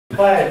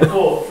5,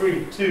 4,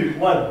 3, 2,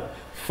 1.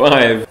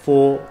 5,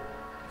 4,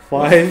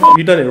 5.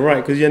 You done it right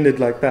because you ended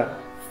like that.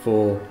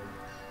 4,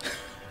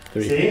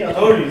 3. See, I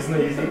told you it's not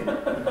easy.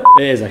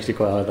 It is actually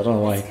quite hard. I don't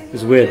know why.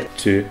 It's weird.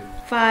 2.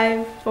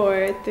 5,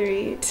 4,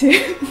 3, 2,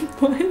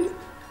 1.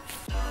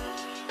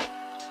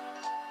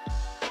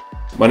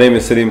 My name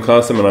is Salim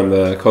Qasim and I'm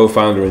the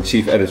co-founder and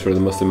chief editor of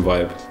The Muslim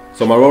Vibe.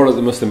 So my role at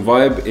The Muslim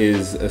Vibe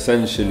is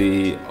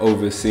essentially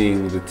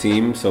overseeing the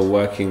team, so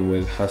working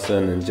with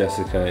Hassan and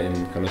Jessica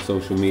in kind of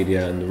social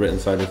media and the written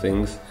side of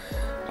things.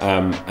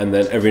 And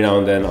then every now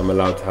and then I'm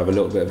allowed to have a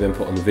little bit of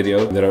input on the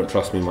video. They don't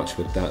trust me much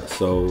with that,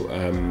 so...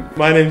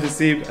 My name is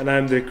Asib and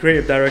I'm the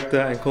creative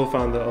director and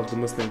co-founder of The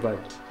Muslim Vibe.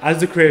 As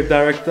the creative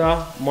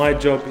director, my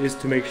job is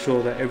to make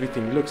sure that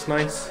everything looks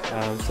nice.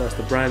 So that's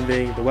the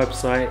branding, the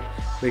website,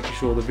 making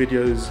sure the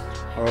videos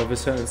are of a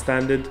certain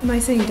standard. Am I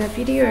saying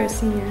deputy or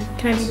senior?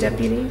 Can I be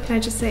deputy? Can I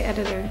just say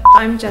editor?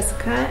 I'm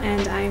Jessica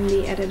and I'm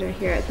the editor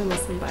here at The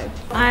Muslim Vibe.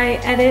 I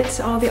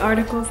edit all the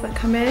articles that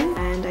come in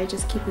and I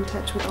just keep in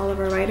touch with all of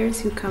our writers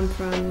who come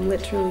from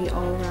literally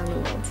all around the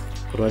world.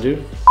 What do I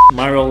do?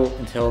 My role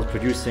entails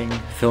producing,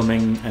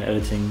 filming and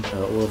editing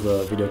all of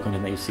the video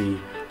content that you see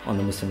on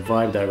The Muslim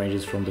Vibe. That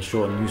ranges from the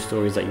short news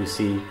stories that you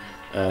see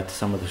to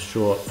some of the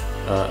short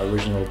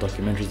original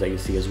documentaries that you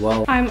see as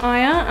well. I'm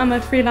Aya, I'm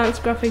a freelance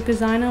graphic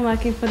designer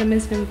working for The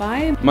Muslim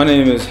Vibe. My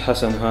name is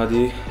Hassan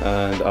Hadi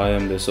and I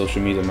am the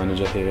social media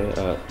manager here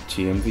at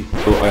TMV.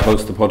 So I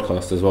host the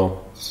podcast as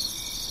well.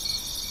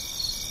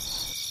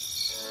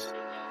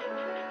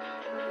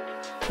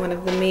 One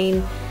of the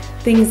main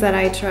things that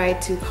I try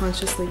to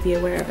consciously be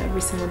aware of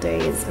every single day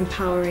is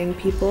empowering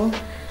people.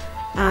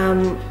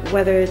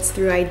 Whether it's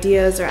through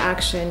ideas or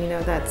action, you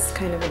know, that's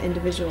kind of an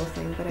individual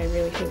thing, but I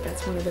really think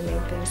that's one of the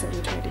main things that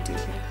we try to do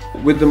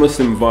here. With The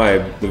Muslim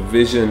Vibe, the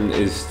vision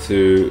is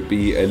to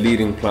be a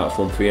leading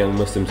platform for young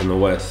Muslims in the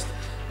West,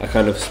 a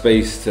kind of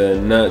space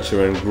to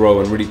nurture and grow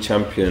and really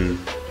champion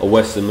a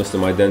Western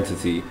Muslim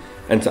identity,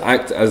 and to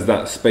act as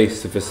that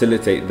space to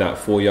facilitate that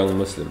for young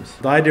Muslims.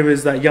 The idea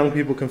is that young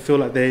people can feel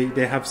like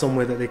they have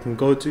somewhere that they can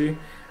go to,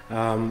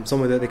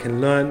 somewhere that they can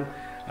learn,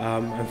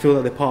 and feel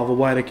that they're part of a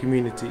wider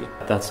community.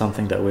 That's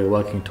something that we're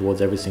working towards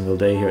every single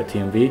day here at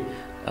TMV.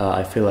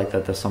 I feel like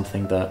that's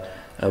something that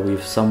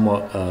we've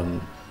somewhat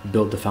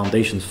built the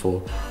foundations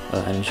for,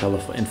 and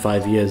inshallah in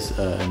 5 years,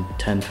 and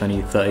 10,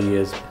 20, 30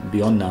 years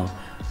beyond now,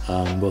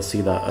 we'll see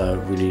that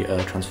really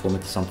transform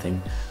into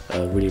something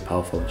really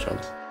powerful,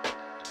 inshallah.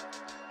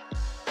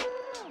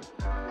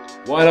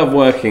 What I love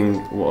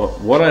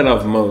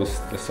most,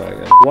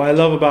 What I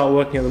love about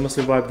working at The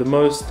Muslim Vibe the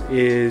most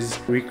is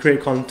we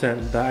create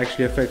content that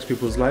actually affects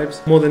people's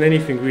lives. More than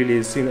anything really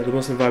is seeing that The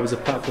Muslim Vibe is a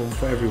platform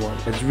for everyone.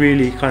 It's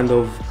really kind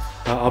of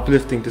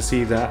uplifting to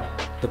see that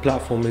the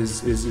platform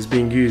is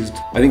being used.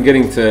 I think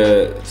getting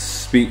to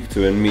speak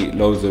to and meet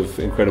loads of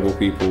incredible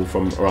people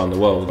from around the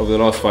world. Over the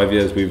last 5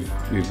 years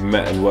we've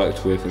met and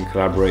worked with and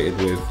collaborated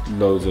with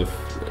loads of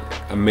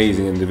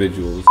amazing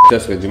individuals.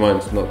 Jessica, do you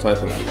mind not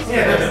typing?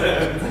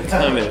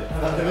 Damn it.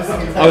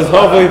 I was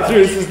halfway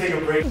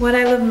through. What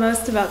I love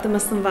most about The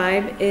Muslim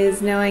Vibe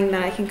is knowing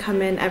that I can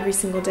come in every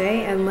single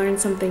day and learn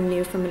something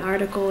new from an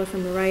article or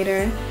from a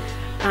writer.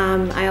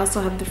 I also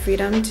have the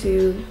freedom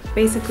to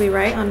basically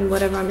write on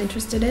whatever I'm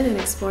interested in and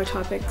explore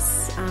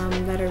topics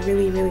that are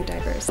really, really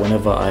diverse.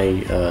 Whenever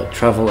I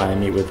travel and I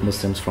meet with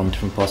Muslims from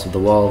different parts of the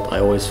world, I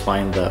always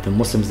find that the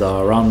Muslims that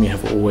are around me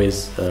have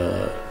always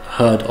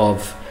heard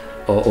of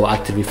or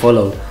actively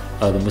follow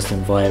The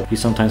Muslim Vibe. We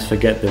sometimes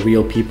forget the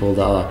real people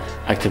that are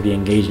actively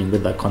engaging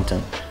with that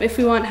content. If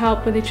we want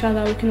help with each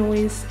other, we can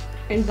always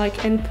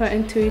input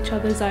into each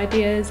other's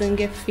ideas and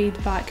give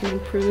feedback and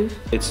improve.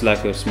 It's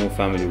like a small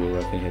family we're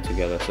working here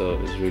together, so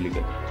it's really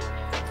good.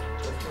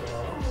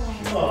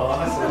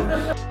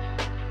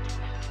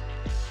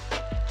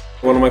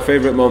 One of my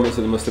favourite moments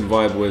of The Muslim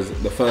Vibe was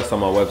the first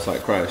time our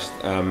website crashed,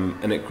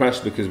 and it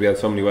crashed because we had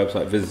so many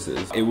website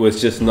visitors. It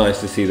was just nice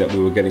to see that we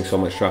were getting so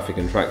much traffic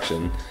and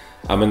traction,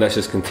 and that's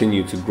just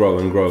continued to grow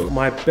and grow.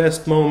 My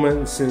best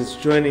moment since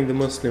joining The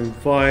Muslim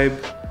Vibe,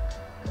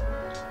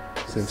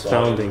 since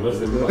founding,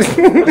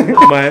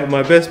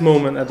 my best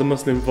moment at The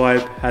Muslim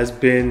Vibe has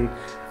been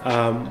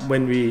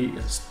when we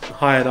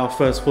hired our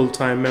first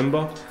full-time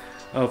member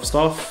of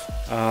staff.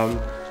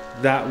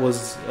 That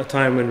was a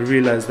time when we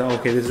realized that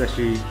okay, this is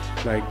actually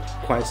like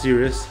quite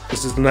serious.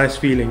 This is a nice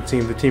feeling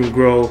seeing the team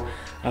grow,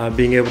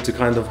 being able to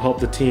kind of help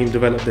the team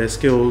develop their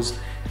skills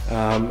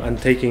and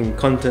taking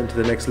content to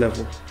the next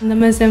level. The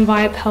Muslim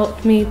Vibe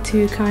helped me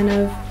to kind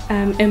of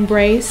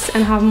embrace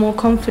and have more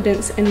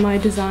confidence in my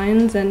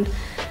designs and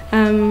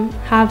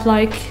have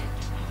like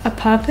a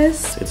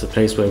purpose. It's a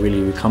place where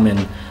really we come in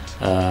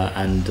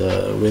and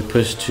we're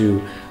pushed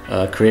to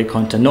create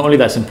content, not only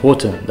that's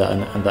important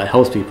and that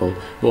helps people,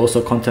 but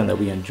also content that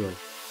we enjoy.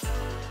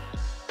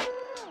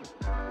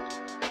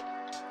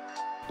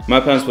 My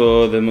plans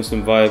for The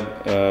Muslim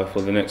Vibe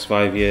for the next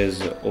 5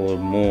 years or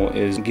more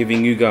is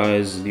giving you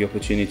guys the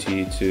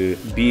opportunity to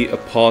be a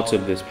part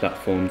of this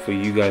platform, for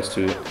you guys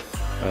to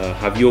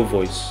have your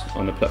voice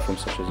on a platform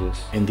such as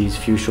this. In these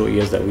few short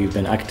years that we've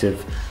been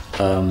active,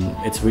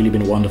 It's really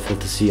been wonderful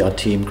to see our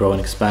team grow and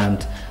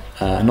expand.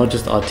 And not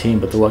just our team,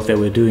 but the work that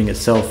we're doing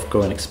itself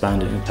grow and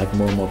expand and impact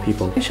more and more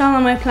people. Inshallah,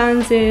 my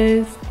plans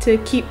is to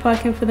keep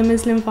working for the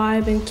Muslim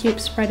Vibe and keep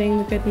spreading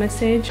the good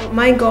message.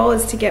 My goal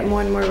is to get more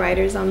and more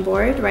writers on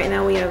board. Right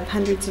now we have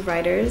hundreds of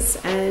writers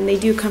and they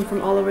do come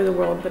from all over the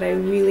world, but I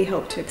really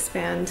hope to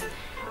expand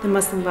the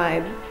Muslim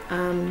Vibe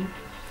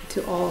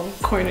to all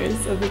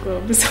corners of the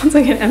globe. It sounds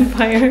like an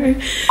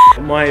empire.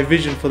 My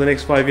vision for the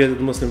next 5 years at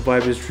the Muslim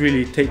Vibe is to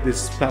really take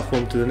this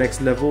platform to the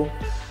next level.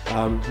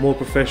 More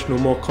professional,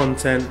 more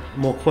content,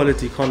 more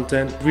quality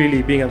content,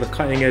 really being at the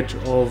cutting edge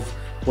of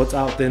what's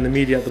out there in the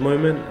media at the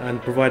moment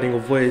and providing a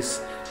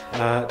voice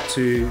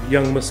to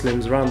young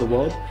Muslims around the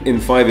world. In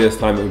 5 years'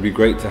 time, it would be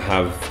great to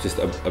have just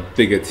a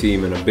bigger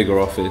team and a bigger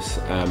office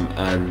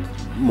and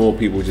more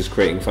people just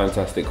creating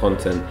fantastic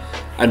content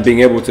and being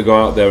able to go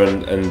out there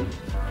and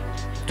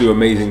do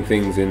amazing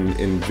things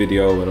in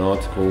video and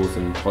articles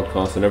and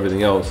podcasts and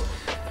everything else.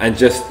 And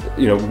just,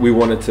 we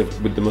wanted to,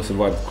 with the Muslim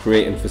Vibe,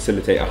 create and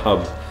facilitate a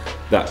hub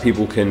that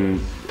people can,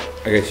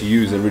 I guess,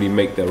 use and really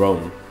make their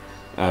own.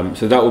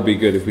 So that would be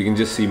good if we can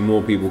just see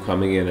more people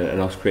coming in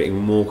and us creating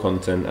more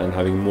content and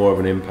having more of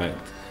an impact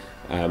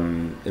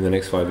in the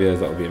next 5 years.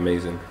 That would be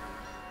amazing.